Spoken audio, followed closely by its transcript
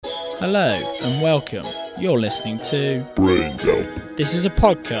Hello and welcome. You're listening to Brain Dump. This is a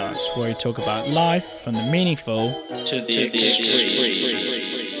podcast where we talk about life from the meaningful to the extreme.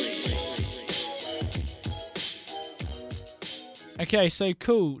 Okay, so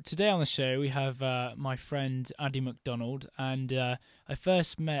cool. Today on the show we have my friend Andy McDonald, and I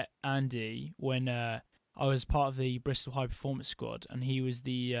first met Andy when I was part of the Bristol High Performance Squad, and he was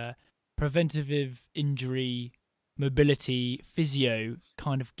the preventative injury mobility physio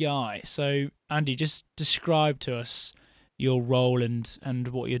kind of guy. So Andy, just describe to us your role and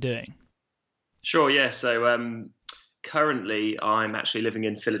what you're doing. Sure, yeah. So currently I'm actually living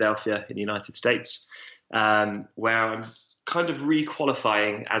in Philadelphia in the United States, where I'm kind of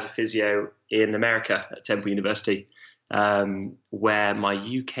re-qualifying as a physio in America at Temple University, where my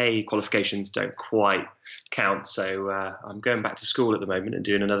UK qualifications don't quite count. So I'm going back to school at the moment and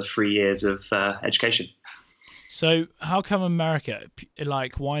doing another 3 years of education. So how come America?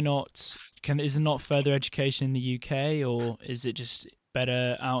 Like, why not? Is there not further education in the UK, or is it just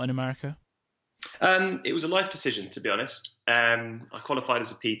better out in America? It was a life decision, to be honest. I qualified as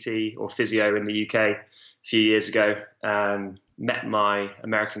a PT or physio in the UK a few years ago, met my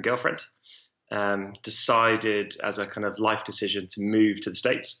American girlfriend, decided as a kind of life decision to move to the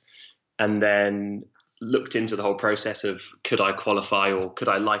States, and then looked into the whole process of could I qualify or could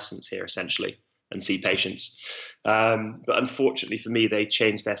I license here essentially and see patients. But unfortunately for me, they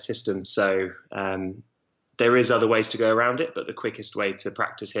changed their system. So there is other ways to go around it, but the quickest way to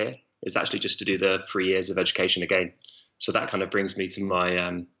practice here is actually just to do the 3 years of education again. So that kind of brings me to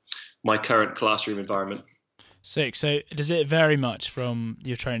my my current classroom environment. Sick. So does it vary much from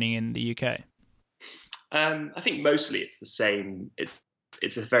your training in the UK? I think mostly it's the same. It's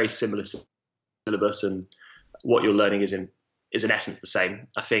a very similar syllabus, and what you're learning is in essence the same.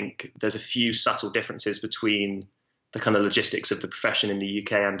 I think there's a few subtle differences between the kind of logistics of the profession in the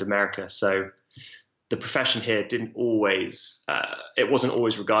UK and America. So the profession here it wasn't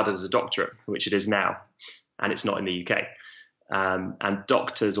always regarded as a doctorate, which it is now, and it's not in the UK. And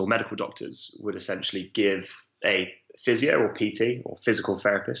doctors or medical doctors would essentially give a physio or PT or physical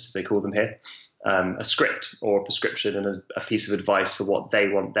therapist, as they call them here, a script or a prescription and a piece of advice for what they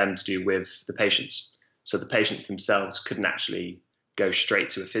want them to do with the patients. So the patients themselves couldn't actually go straight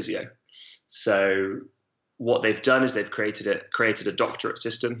to a physio. So what they've done is they've created a doctorate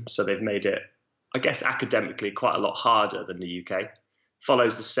system. So they've made it, I guess, academically quite a lot harder than the UK.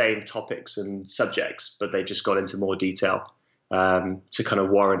 Follows the same topics and subjects, but they've just gone into more detail to kind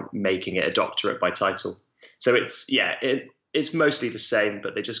of warrant making it a doctorate by title. So it's mostly the same,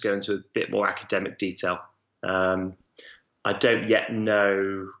 but they just go into a bit more academic detail. I don't yet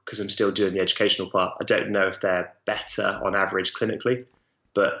know, because I'm still doing the educational part, I don't know if they're better on average clinically,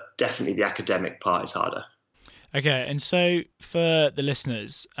 but definitely the academic part is harder. Okay, and so for the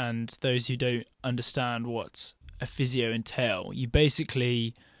listeners and those who don't understand what a physio entail, you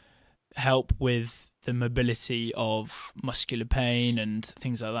basically help with the mobility of muscular pain and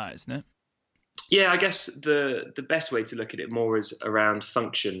things like that, isn't it? Yeah, I guess the best way to look at it more is around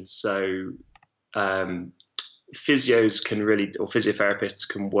function. So physios can really, or physiotherapists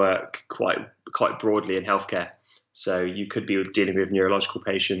can work quite broadly in healthcare. So you could be dealing with neurological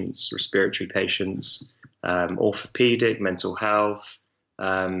patients, respiratory patients, orthopedic, mental health.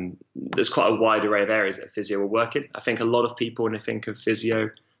 There's quite a wide array of areas that physio will work in. I think a lot of people, when they think of physio,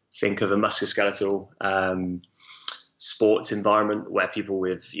 think of a musculoskeletal sports environment where people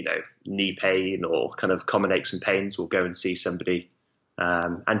with, knee pain or kind of common aches and pains will go and see somebody.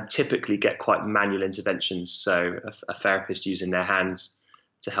 And typically get quite manual interventions, so a therapist using their hands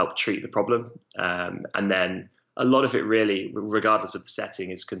to help treat the problem. And then a lot of it really, regardless of the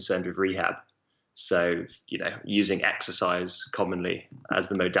setting, is concerned with rehab. So, using exercise commonly as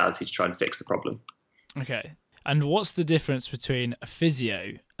the modality to try and fix the problem. Okay. And what's the difference between a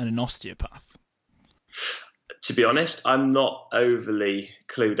physio and an osteopath? To be honest, I'm not overly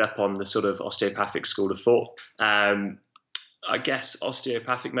clued up on the sort of osteopathic school of thought. I guess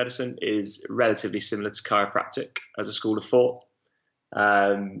osteopathic medicine is relatively similar to chiropractic as a school of thought.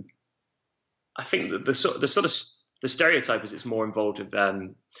 I think that the stereotype is it's more involved with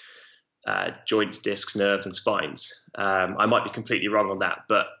joints, discs, nerves, and spines. I might be completely wrong on that,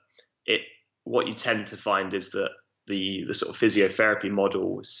 but what you tend to find is that the sort of physiotherapy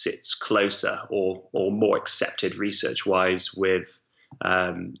model sits closer or more accepted research-wise with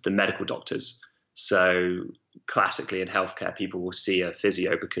the medical doctors. So classically in healthcare, people will see a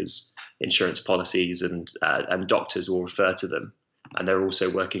physio because insurance policies and doctors will refer to them, and they're also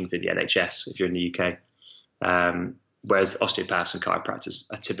working within the NHS if you're in the UK. Whereas osteopaths and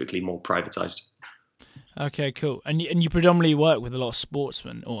chiropractors are typically more privatized. Okay, cool. And you predominantly work with a lot of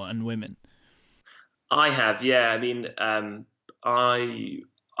sportsmen and women. I have, yeah. I mean,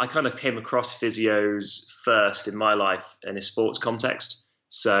 I kind of came across physios first in my life in a sports context.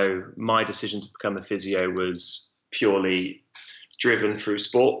 So my decision to become a physio was purely driven through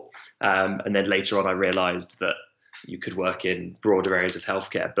sport. And then later on, I realised that you could work in broader areas of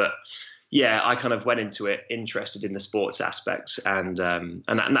healthcare. But yeah, I kind of went into it interested in the sports aspects, and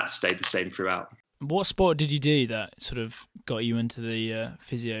that stayed the same throughout. What sport did you do that sort of got you into the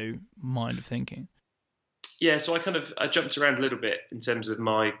physio mind of thinking? Yeah, so I jumped around a little bit in terms of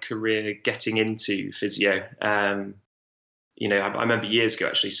my career getting into physio. I remember years ago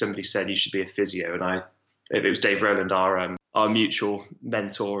actually somebody said you should be a physio, and it was Dave Rowland, our mutual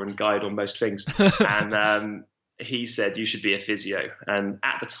mentor and guide on most things, and he said you should be a physio. And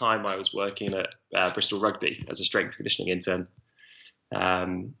at the time, I was working at Bristol Rugby as a strength and conditioning intern.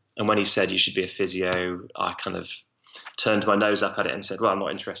 And when he said you should be a physio, I kind of turned my nose up at it and said, well, I'm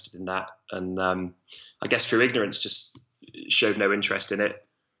not interested in that. And I guess through ignorance, just showed no interest in it.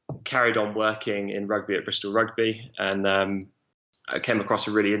 Carried on working in rugby at Bristol Rugby, and I came across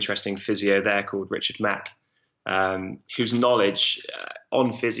a really interesting physio there called Richard Mack, whose knowledge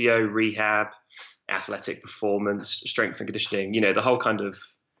on physio, rehab, athletic performance, strength and conditioning, the whole kind of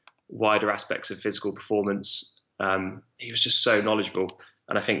wider aspects of physical performance. He was just so knowledgeable.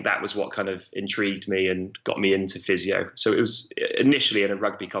 And I think that was what kind of intrigued me and got me into physio. So it was initially in a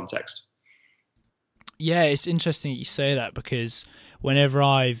rugby context. Yeah, it's interesting you say that, because whenever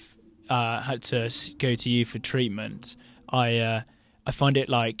I've had to go to you for treatment, I find it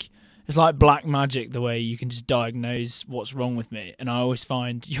like it's like black magic the way you can just diagnose what's wrong with me. And I always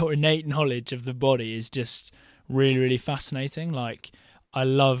find your innate knowledge of the body is just really, really fascinating. Like, I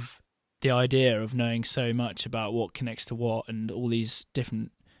love the idea of knowing so much about what connects to what and all these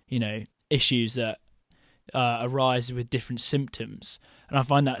different, issues that arise with different symptoms. And I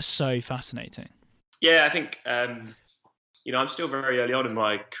find that so fascinating. Yeah, I think, I'm still very early on in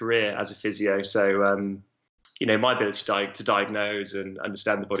my career as a physio. So, my ability to diagnose and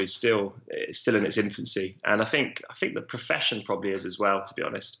understand the body is still in its infancy. And I think the profession probably is as well, to be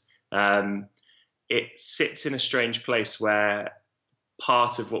honest. It sits in a strange place where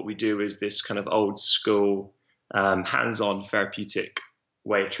part of what we do is this kind of old school, hands-on therapeutic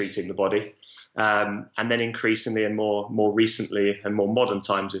way of treating the body. And then increasingly and more recently and more modern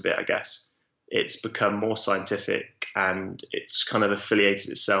times of it, I guess, it's become more scientific, and it's kind of affiliated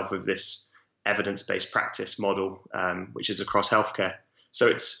itself with this evidence-based practice model, which is across healthcare. So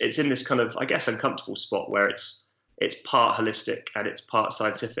it's in this kind of, I guess, uncomfortable spot where it's part holistic and it's part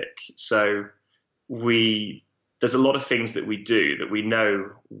scientific. So there's a lot of things that we do that we know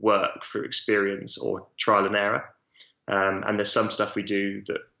work through experience or trial and error. And there's some stuff we do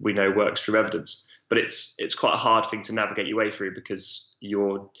that we know works through evidence. But it's quite a hard thing to navigate your way through, because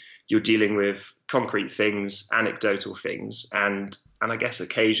you're dealing with concrete things, anecdotal things, and I guess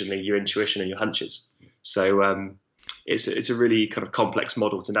occasionally your intuition and your hunches. So it's a really kind of complex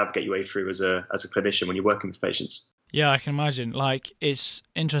model to navigate your way through as a clinician when you're working with patients. Yeah, I can imagine. Like, it's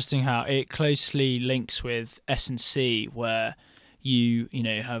interesting how it closely links with S&C, where you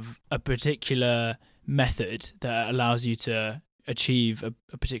have a particular method that allows you to achieve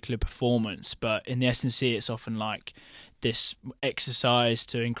a particular performance, but in the S&C it's often like this exercise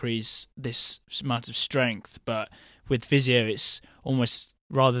to increase this amount of strength. But with physio, it's almost,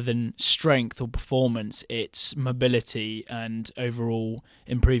 rather than strength or performance, it's mobility and overall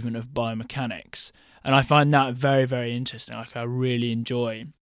improvement of biomechanics. And I find that very, very interesting. Like, I really enjoy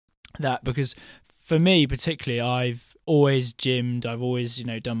that, because for me particularly, I've always gymmed, I've always,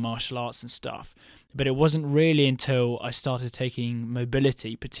 done martial arts and stuff. But it wasn't really until I started taking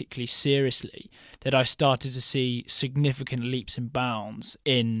mobility particularly seriously that I started to see significant leaps and bounds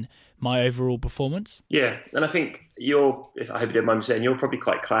in my overall performance. Yeah, and I think I hope you don't mind me saying, you're probably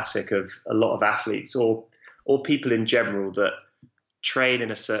quite classic of a lot of athletes or people in general that train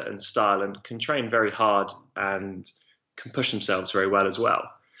in a certain style and can train very hard and can push themselves very well as well.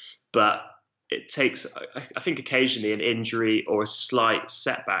 But it takes, I think, occasionally an injury or a slight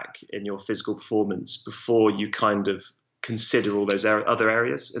setback in your physical performance before you kind of consider all those other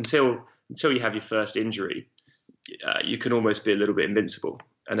areas. Until you have your first injury, you can almost be a little bit invincible.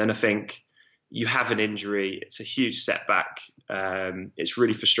 And then I think you have an injury, it's a huge setback. It's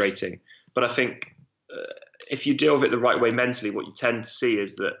really frustrating. But I think if you deal with it the right way mentally, what you tend to see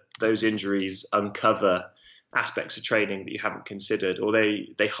is that those injuries uncover aspects of training that you haven't considered, or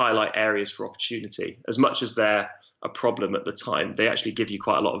they highlight areas for opportunity. As much as they're a problem at the time, they actually give you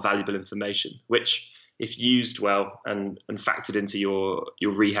quite a lot of valuable information, which, if used well and factored into your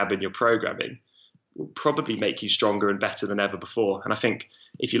rehab and your programming, will probably make you stronger and better than ever before. And I think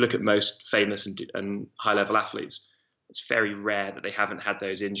if you look at most famous and high-level athletes, it's very rare that they haven't had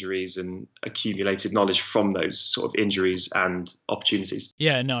those injuries and accumulated knowledge from those sort of injuries and opportunities.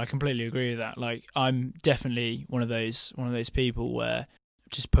 Yeah, no, I completely agree with that. Like, I'm definitely one of those people where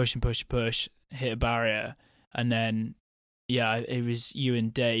just push, hit a barrier, and then yeah, it was you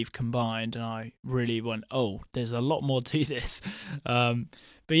and Dave combined, and I really went, oh, there's a lot more to this.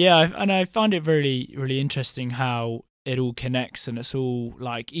 But yeah, I find it really, really interesting how it all connects, and it's all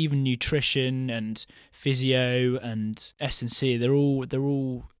like even nutrition and physio and S&C, they're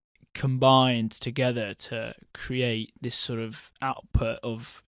all combined together to create this sort of output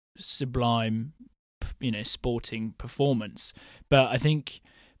of sublime, sporting performance. But I think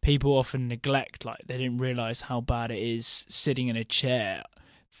people often neglect, like they didn't realize how bad it is sitting in a chair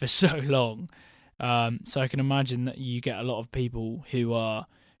for so long. So I can imagine that you get a lot of people who are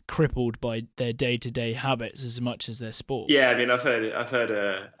crippled by their day-to-day habits as much as their sport. Yeah, I mean, I've heard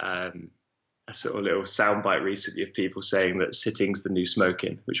a sort of little soundbite recently of people saying that sitting's the new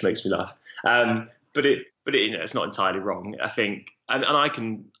smoking, which makes me laugh. But it's not entirely wrong. I think, and I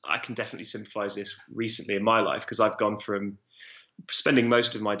can definitely sympathise this recently in my life, because I've gone from spending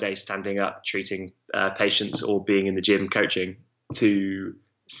most of my day standing up treating patients or being in the gym coaching to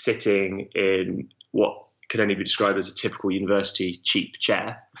sitting in what could only be described as a typical university cheap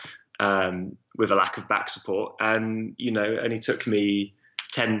chair with a lack of back support. And, only took me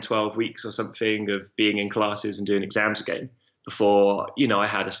 10, 12 weeks or something of being in classes and doing exams again before, I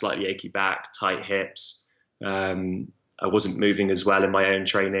had a slightly achy back, tight hips. I wasn't moving as well in my own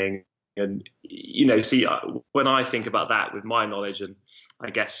training. And, when I think about that with my knowledge and I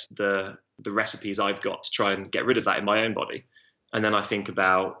guess the recipes I've got to try and get rid of that in my own body, and then I think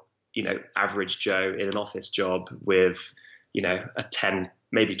about, average Joe in an office job with, a 10,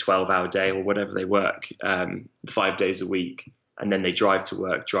 maybe 12-hour day or whatever they work, 5 days a week, and then they drive to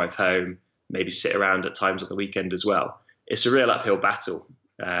work, drive home, maybe sit around at times on the weekend as well. It's a real uphill battle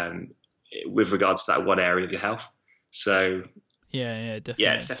with regards to that one area of your health. So yeah, definitely.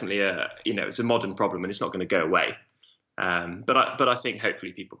 Yeah, it's definitely it's a modern problem, and it's not going to go away. But I think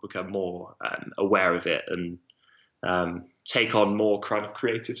hopefully people become more aware of it and take on more kind of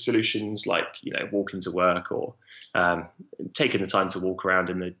creative solutions, like walking to work or taking the time to walk around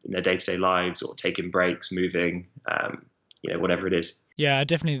in their day-to-day lives, or taking breaks, moving, whatever it is. Yeah,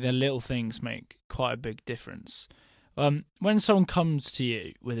 definitely the little things make quite a big difference. When someone comes to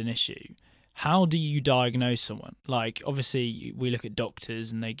you with an issue, how do you diagnose someone? Like, obviously, we look at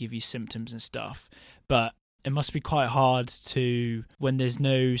doctors and they give you symptoms and stuff, but it must be quite hard to, when there's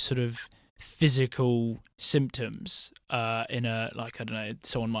no sort of physical symptoms in a, like, I don't know,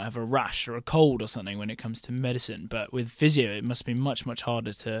 someone might have a rash or a cold or something when it comes to medicine, but with physio, it must be much, much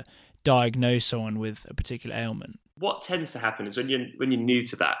harder to diagnose someone with a particular ailment. What tends to happen is when you're new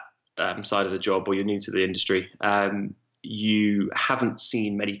to that side of the job, or you're new to the industry, you haven't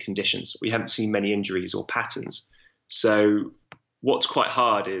seen many conditions, or you haven't seen many injuries or patterns. So what's quite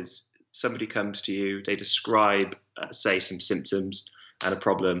hard is somebody comes to you, they describe, say, some symptoms and a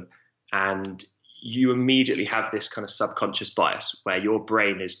problem, and you immediately have this kind of subconscious bias where your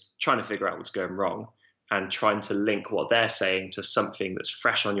brain is trying to figure out what's going wrong and trying to link what they're saying to something that's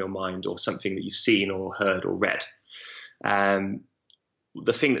fresh on your mind, or something that you've seen or heard or read.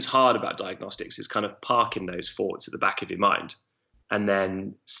 The thing that's hard about diagnostics is kind of parking those thoughts at the back of your mind and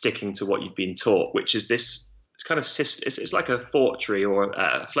then sticking to what you've been taught, which is this kind of it's like a thought tree or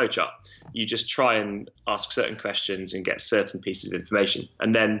a flowchart. You just try and ask certain questions and get certain pieces of information.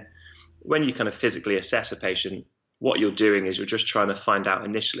 And then when you kind of physically assess a patient, what you're doing is you're just trying to find out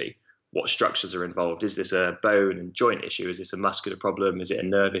initially what structures are involved. Is this a bone and joint issue? Is this a muscular problem? Is it a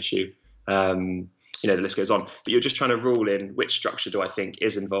nerve issue? The list goes on. But you're just trying to rule in which structure do I think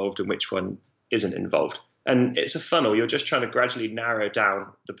is involved and which one isn't involved. And it's a funnel. You're just trying to gradually narrow down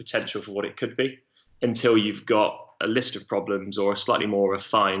the potential for what it could be until you've got a list of problems or a slightly more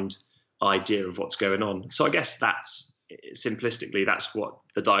refined idea of what's going on. So I guess that's what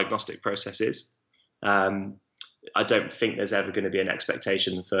the diagnostic process is. I don't think there's ever going to be an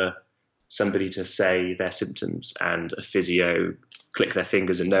expectation for somebody to say their symptoms and a physio click their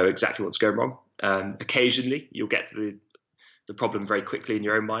fingers and know exactly what's going wrong. Occasionally, you'll get to the problem very quickly in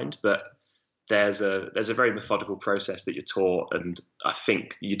your own mind, but there's a very methodical process that you're taught, and I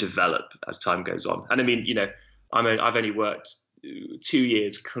think you develop as time goes on. And I mean, I've only worked 2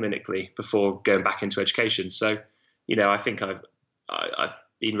 years clinically before going back into education, so I think I've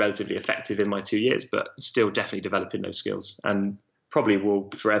been relatively effective in my 2 years, but still definitely developing those skills, and probably will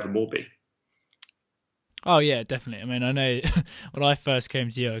forever more be. Oh yeah, definitely. I mean, I know when I first came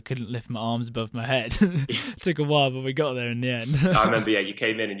to you, I couldn't lift my arms above my head. It took a while, but we got there in the end. I remember, yeah, you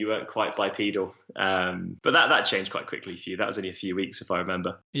came in and you weren't quite bipedal, but that changed quite quickly for you. That was only a few weeks, if I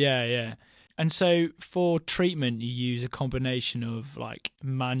remember. Yeah, yeah. And so for treatment, you use a combination of like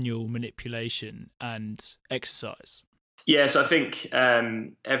manual manipulation and exercise. Yes, I think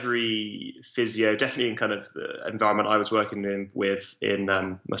every physio, definitely in kind of the environment I was working in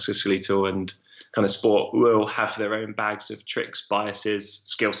musculoskeletal and kind of sport, will have their own bags of tricks, biases,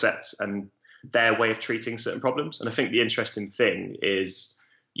 skill sets, and their way of treating certain problems. And I think the interesting thing is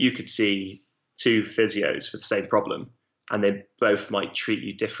you could see two physios for the same problem, and they both might treat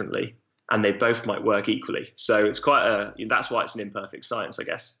you differently, and they both might work equally. So it's that's why it's an imperfect science, I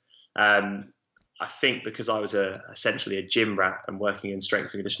guess. I think because I was essentially a gym rat and working in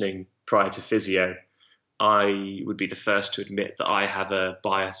strength and conditioning prior to physio, I would be the first to admit that I have a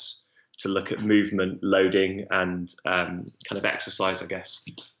bias to look at movement, loading, and kind of exercise, I guess,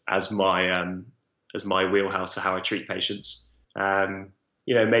 as my wheelhouse for how I treat patients.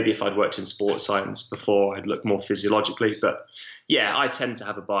 Maybe if I'd worked in sports science before, I'd look more physiologically. But yeah, I tend to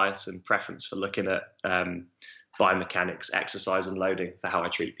have a bias and preference for looking at biomechanics, exercise, and loading for how I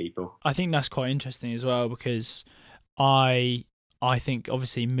treat people. I think that's quite interesting as well, because I think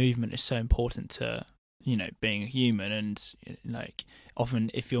obviously movement is so important to, being a human, and like often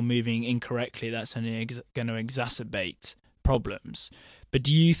if you're moving incorrectly, that's only going to exacerbate problems. But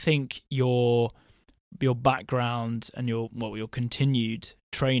do you think your background and your continued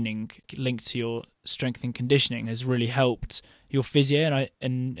training linked to your strength and conditioning has really helped your physio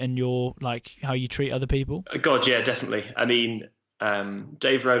and your like how you treat other people? God, yeah, definitely. I mean,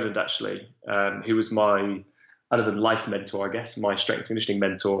 Dave Rowland actually, who was my other than life mentor, I guess, my strength and conditioning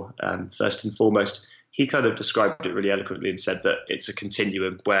mentor, first and foremost, he kind of described it really eloquently and said that it's a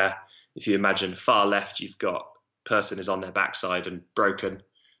continuum where if you imagine far left, you've got person is on their backside and broken,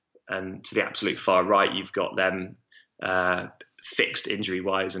 and to the absolute far right, you've got them fixed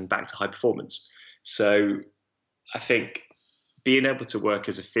injury-wise and back to high performance. So I think being able to work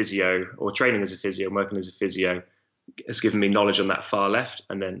as a physio or training as a physio and working as a physio has given me knowledge on that far left,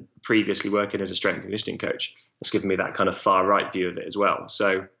 and then previously working as a strength and conditioning coach has given me that kind of far right view of it as well.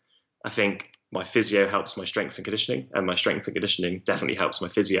 So I think my physio helps my strength and conditioning, and my strength and conditioning definitely helps my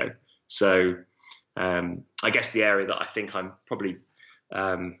physio. So I guess the area that I think I'm probably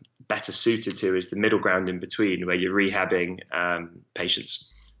better suited to is the middle ground in between, where you're rehabbing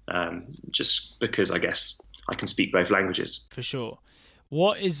patients, just because I guess I can speak both languages. For sure.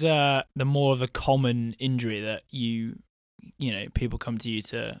 What is the more of a common injury that people come to you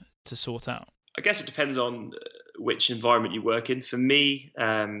to sort out? I guess it depends on which environment you work in. For me,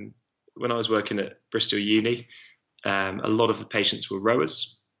 when I was working at Bristol Uni, a lot of the patients were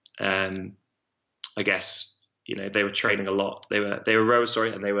rowers. I guess they were training a lot. They were rowers,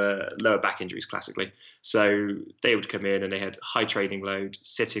 and they were lower back injuries classically. So they would come in and they had high training load,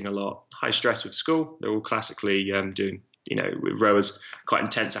 sitting a lot, high stress with school. They're all classically doing, with rowers, quite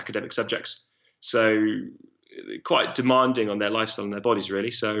intense academic subjects. So quite demanding on their lifestyle and their bodies,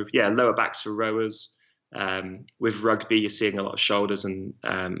 really. So yeah, lower backs for rowers. With rugby, you're seeing a lot of shoulders and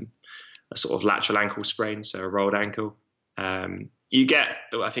a sort of lateral ankle sprain, so a rolled ankle. You get,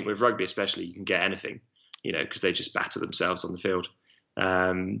 I think with rugby especially, you can get anything, because they just batter themselves on the field.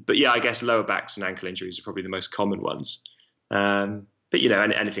 But yeah, I guess lower backs and ankle injuries are probably the most common ones. But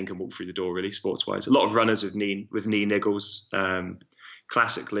anything can walk through the door, really, sports-wise. A lot of runners with knee niggles,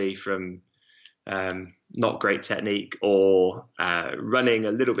 classically from not great technique or running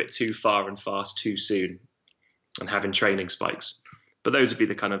a little bit too far and fast too soon and having training spikes. But those would be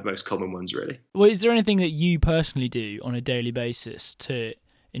the kind of most common ones, really. Well, is there anything that you personally do on a daily basis to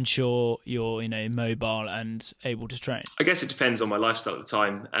ensure you're, mobile and able to train? I guess it depends on my lifestyle at the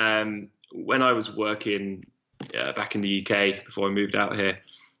time. When I was working back in the UK before I moved out here,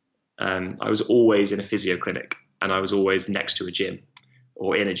 I was always in a physio clinic, and I was always next to a gym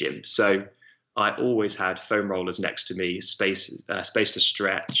or in a gym. So I always had foam rollers next to me, space to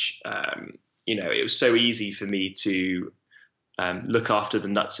stretch. It was so easy for me to look after the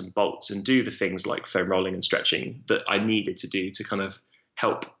nuts and bolts and do the things like foam rolling and stretching that I needed to do to kind of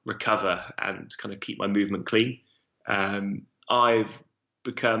help recover and kind of keep my movement clean. I've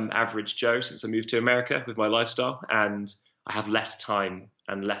become average Joe since I moved to America with my lifestyle, and I have less time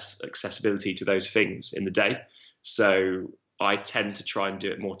and less accessibility to those things in the day. So I tend to try and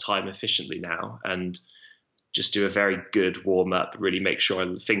do it more time efficiently now and just do a very good warm up, really make sure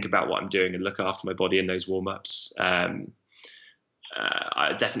I think about what I'm doing and look after my body in those warm ups.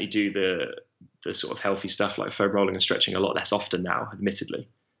 I definitely do the sort of healthy stuff like foam rolling and stretching a lot less often now, admittedly.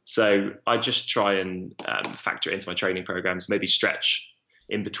 So I just try and factor it into my training programs, maybe stretch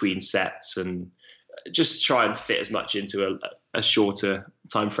in between sets and just try and fit as much into a shorter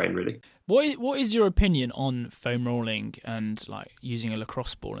time frame, really. What is your opinion on foam rolling and like using a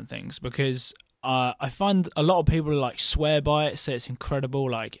lacrosse ball and things? Because I find a lot of people like swear by it, say it's incredible,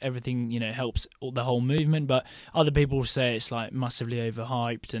 like everything, helps the whole movement. But other people say it's like massively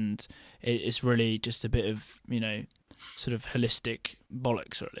overhyped and it's really just a bit of, sort of holistic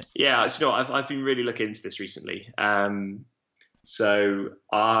bollocks, really. Yeah, I've been really looking into this recently. So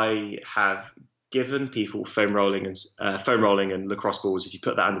I have given people foam rolling and lacrosse balls. If you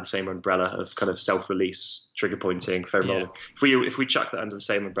put that under the same umbrella of kind of self-release, trigger pointing, foam rolling, if we chuck that under the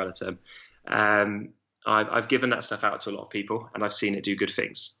same umbrella term, I've given that stuff out to a lot of people, and I've seen it do good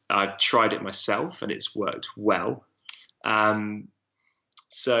things. I've tried it myself, and it's worked well.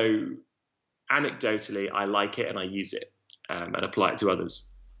 So anecdotally, I like it and I use it and apply it to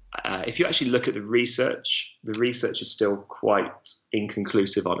others. If you actually look at the research is still quite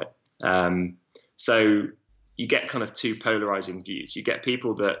inconclusive on it. So you get kind of two polarizing views. You get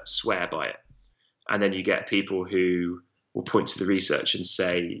people that swear by it, and then you get people who will point to the research and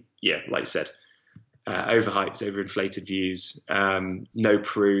say, yeah, like you said, overhyped, overinflated views, no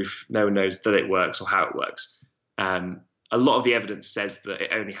proof, no one knows that it works or how it works. A lot of the evidence says that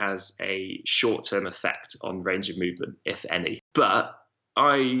it only has a short-term effect on range of movement, if any. But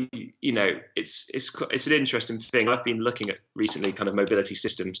it's an interesting thing. I've been looking at recently kind of mobility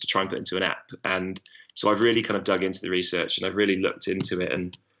systems to try and put into an app. And so I've really kind of dug into the research and I've really looked into it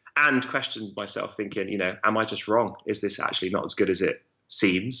and questioned myself thinking, am I just wrong? Is this actually not as good as it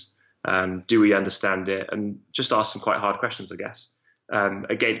seems? Do we understand it? And just ask some quite hard questions, I guess,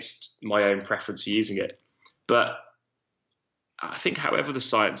 against my own preference for using it. But I think however the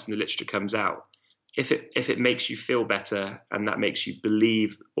science and the literature comes out, if it makes you feel better and that makes you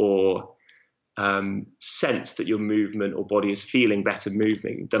believe or sense that your movement or body is feeling better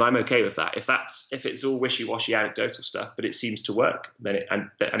moving, then I'm okay with that. If it's all wishy-washy anecdotal stuff, but it seems to work, then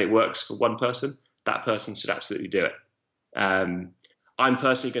it works for one person, that person should absolutely do it. I'm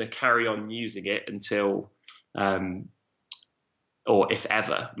personally going to carry on using it until, or if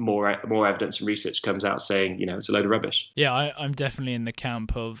ever, more evidence and research comes out saying, it's a load of rubbish. Yeah, I'm definitely in the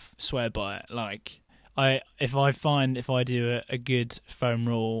camp of swear by it. Like, if I do a good foam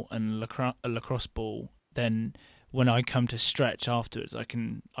roll and a lacrosse ball, then when I come to stretch afterwards, I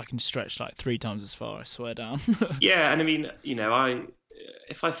can stretch like 3 times as far. I swear down. Yeah, and I mean,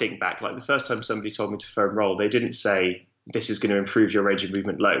 if I think back, like the first time somebody told me to foam roll, they didn't say this is going to improve your range of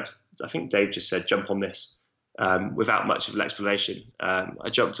movement loads. I think Dave just said jump on this without much of an explanation. I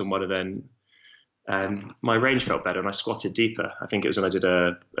jumped on one and then my range felt better and I squatted deeper. I think it was when I did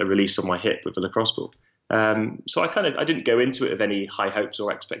a release on my hip with the lacrosse ball. So I didn't go into it with any high hopes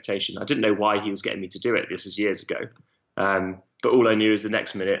or expectation. I didn't know why he was getting me to do it. This is years ago. But all I knew is the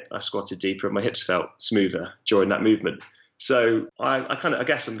next minute I squatted deeper and my hips felt smoother during that movement. So I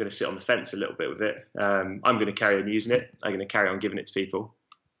guess I'm going to sit on the fence a little bit with it. I'm going to carry on using it. I'm going to carry on giving it to people.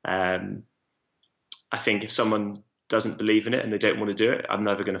 I think if someone doesn't believe in it and they don't want to do it, I'm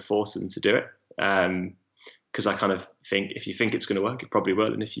never going to force them to do it. Because I kind of think if you think it's going to work, it probably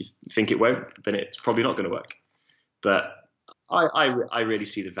will. And if you think it won't, then it's probably not going to work. But I really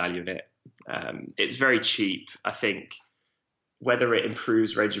see the value in it. It's very cheap. I think whether it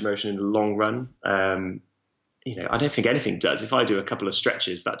improves range of motion in the long run, I don't think anything does. If I do a couple of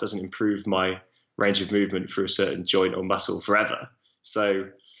stretches, that doesn't improve my range of movement through a certain joint or muscle forever. So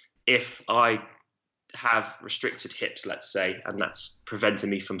if I have restricted hips, let's say, and that's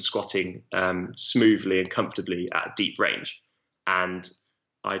preventing me from squatting smoothly and comfortably at deep range, and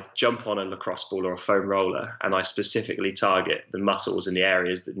I jump on a lacrosse ball or a foam roller and I specifically target the muscles in the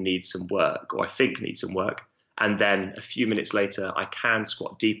areas that need some work or I think need some work, and then a few minutes later I can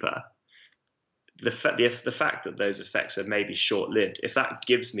squat deeper, the fact that those effects are maybe short-lived, if that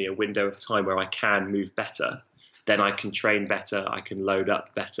gives me a window of time where I can move better, then I can train better, I can load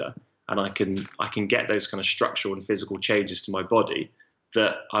up better, and I can get those kind of structural and physical changes to my body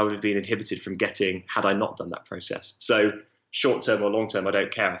that I would have been inhibited from getting had I not done that process. So short term or long term, I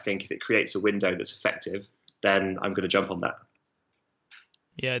don't care. I think if it creates a window that's effective, then I'm going to jump on that.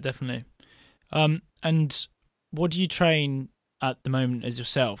 Yeah, definitely. And what do you train at the moment as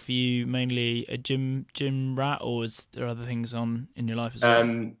yourself? Are you mainly a gym rat, or is there other things on in your life as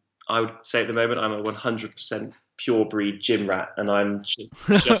well? I would say at the moment I'm a 100% pure breed gym rat, and I'm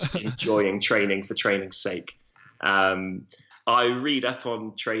just enjoying training for training's sake. I read up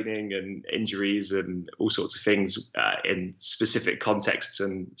on training and injuries and all sorts of things in specific contexts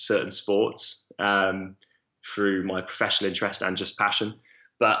and certain sports through my professional interest and just passion.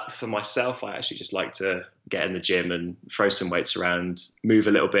 But for myself, I actually just like to get in the gym and throw some weights around, move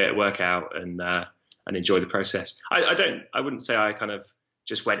a little bit, work out, and enjoy the process. I wouldn't say I kind of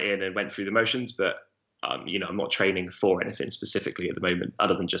just went in and went through the motions, but I'm not training for anything specifically at the moment,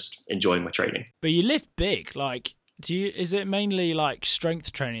 other than just enjoying my training. But you lift big, like. Is it mainly like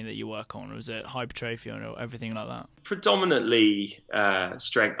strength training that you work on, or is it hypertrophy or everything like that? Predominantly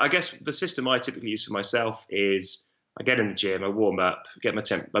strength. I guess the system I typically use for myself is I get in the gym, I warm up, get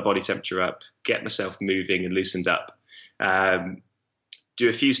my body temperature up, get myself moving and loosened up. Do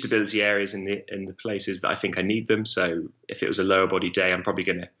a few stability areas in the places that I think I need them. So if it was a lower body day, I'm probably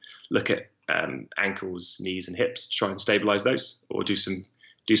going to look at ankles, knees, and hips to try and stabilize those, or do some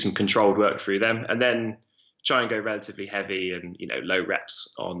controlled work through them, and then try and go relatively heavy and low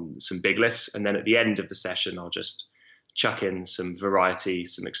reps on some big lifts. And then at the end of the session, I'll just chuck in some variety,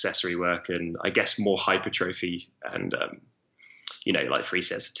 some accessory work, and I guess more hypertrophy and like 3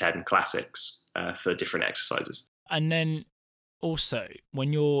 sets of 10 classics for different exercises. And then also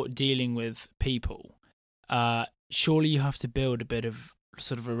when you're dealing with people, surely you have to build a bit of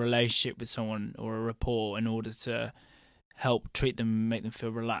sort of a relationship with someone or a rapport in order to help treat them, make them feel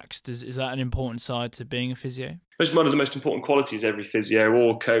relaxed. Is that an important side to being a physio? It's one of the most important qualities every physio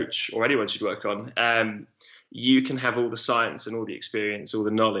or coach or anyone should work on. You can have all the science and all the experience, all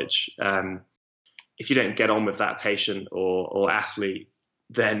the knowledge. If you don't get on with that patient or athlete,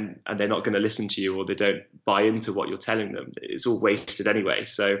 and they're not going to listen to you, or they don't buy into what you're telling them, it's all wasted anyway.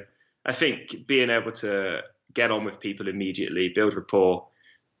 So I think being able to get on with people immediately, build rapport,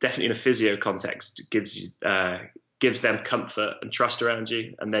 definitely in a physio context, gives them comfort and trust around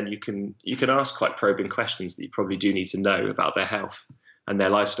you, and then you can ask quite probing questions that you probably do need to know about their health and their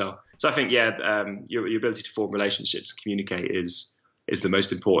lifestyle. So I think your ability to form relationships and communicate is the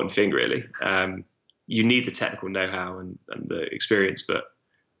most important thing, really. You need the technical know-how and the experience, but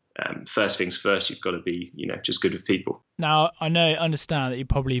first things first, you've got to be just good with people. Now I understand that you're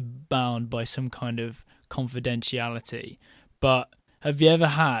probably bound by some kind of confidentiality, but have you ever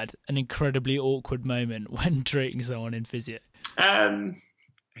had an incredibly awkward moment when treating someone in physio? I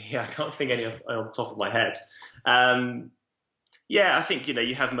can't think any on the top of my head. I think,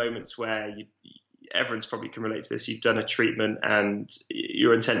 you have moments where everyone's probably can relate to this. You've done a treatment and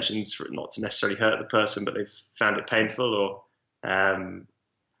your intentions for it not to necessarily hurt the person, but they've found it painful, or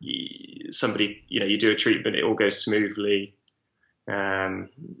somebody, you do a treatment, it all goes smoothly.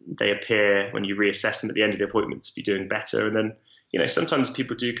 They appear, when you reassess them at the end of the appointment, to be doing better. And then, sometimes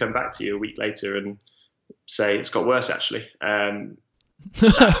people do come back to you a week later and say it's got worse, actually.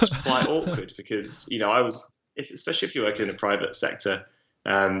 That's quite awkward because, especially if you're working in a private sector,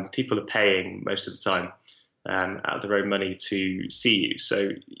 people are paying most of the time out of their own money to see you.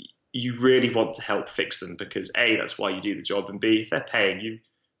 So you really want to help fix them because A, that's why you do the job, and B, if they're paying you,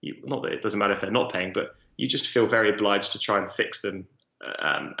 not that it doesn't matter if they're not paying, but you just feel very obliged to try and fix them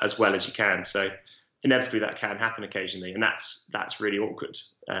as well as you can. So inevitably that can happen occasionally, and that's really awkward.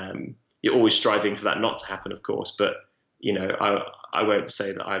 You're always striving for that not to happen, of course, but I won't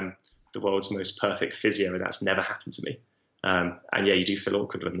say that I'm the world's most perfect physio, and that's never happened to me. You do feel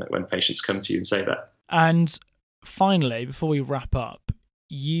awkward when patients come to you and say that. And finally, before we wrap up,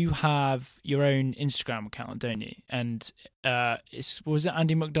 you have your own Instagram account, don't you? And was it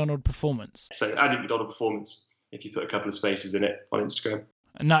Andy McDonald Performance? So Andy McDonald Performance, if you put a couple of spaces in it, on Instagram.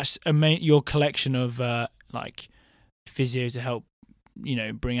 And that's your collection of physio to help,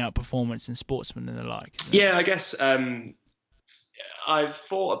 bring out performance in sportsmen and the like. Yeah, I guess I've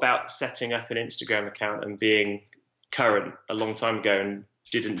thought about setting up an Instagram account and being current a long time ago and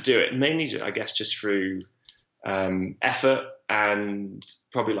didn't do it. Mainly, I guess, just through effort, and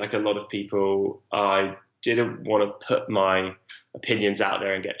probably like a lot of people, I didn't want to put my opinions out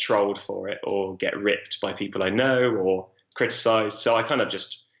there and get trolled for it or get ripped by people I know or criticized. So I kind of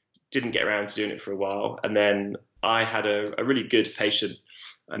just didn't get around to doing it for a while. And then I had a really good patient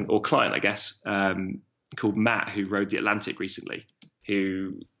or client, I guess, called Matt, who rode the Atlantic recently,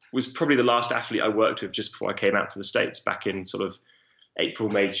 who was probably the last athlete I worked with just before I came out to the States back in sort of April,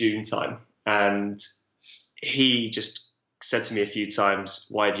 May, June time. And he just said to me a few times,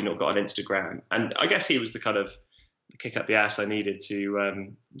 "Why have you not got an Instagram?" And I guess he was the kind of kick up the ass I needed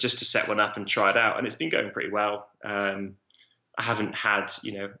to just to set one up and try it out. And it's been going pretty well. I haven't had,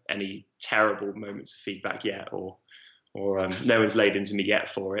 any terrible moments of feedback yet, or no one's laid into me yet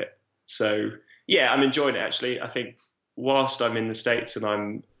for it. So yeah, I'm enjoying it actually. I think whilst I'm in the States and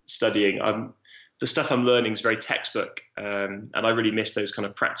I'm studying, the stuff I'm learning is very textbook, and I really miss those kind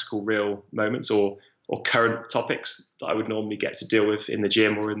of practical, real moments or current topics that I would normally get to deal with in the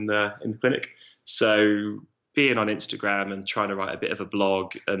gym or in the clinic. So being on Instagram and trying to write a bit of a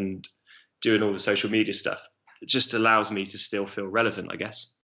blog and doing all the social media stuff, it just allows me to still feel relevant, I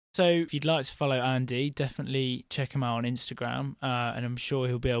guess. So if you'd like to follow Andy, definitely check him out on Instagram, and I'm sure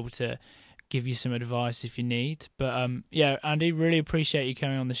he'll be able to give you some advice if you need. But yeah, Andy, really appreciate you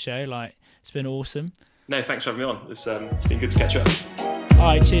coming on the show. Like, it's been awesome. No, thanks for having me on. It's been good to catch up. All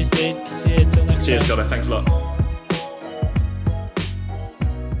right, cheers, dude. See you till next time. Cheers, Connor. Thanks a lot.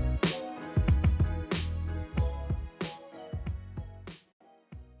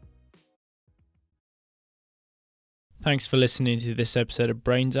 Thanks for listening to this episode of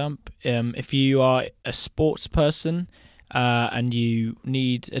Brain Dump. If you are a sports person and you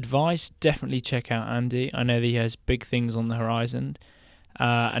need advice, definitely check out Andy. I know that he has big things on the horizon.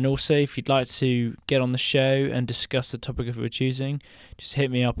 And also, if you'd like to get on the show and discuss the topic of your choosing, just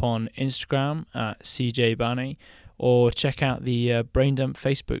hit me up on Instagram at CJBanny, or check out the Brain Dump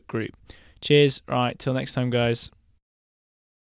Facebook group. Cheers. Right, till next time, guys.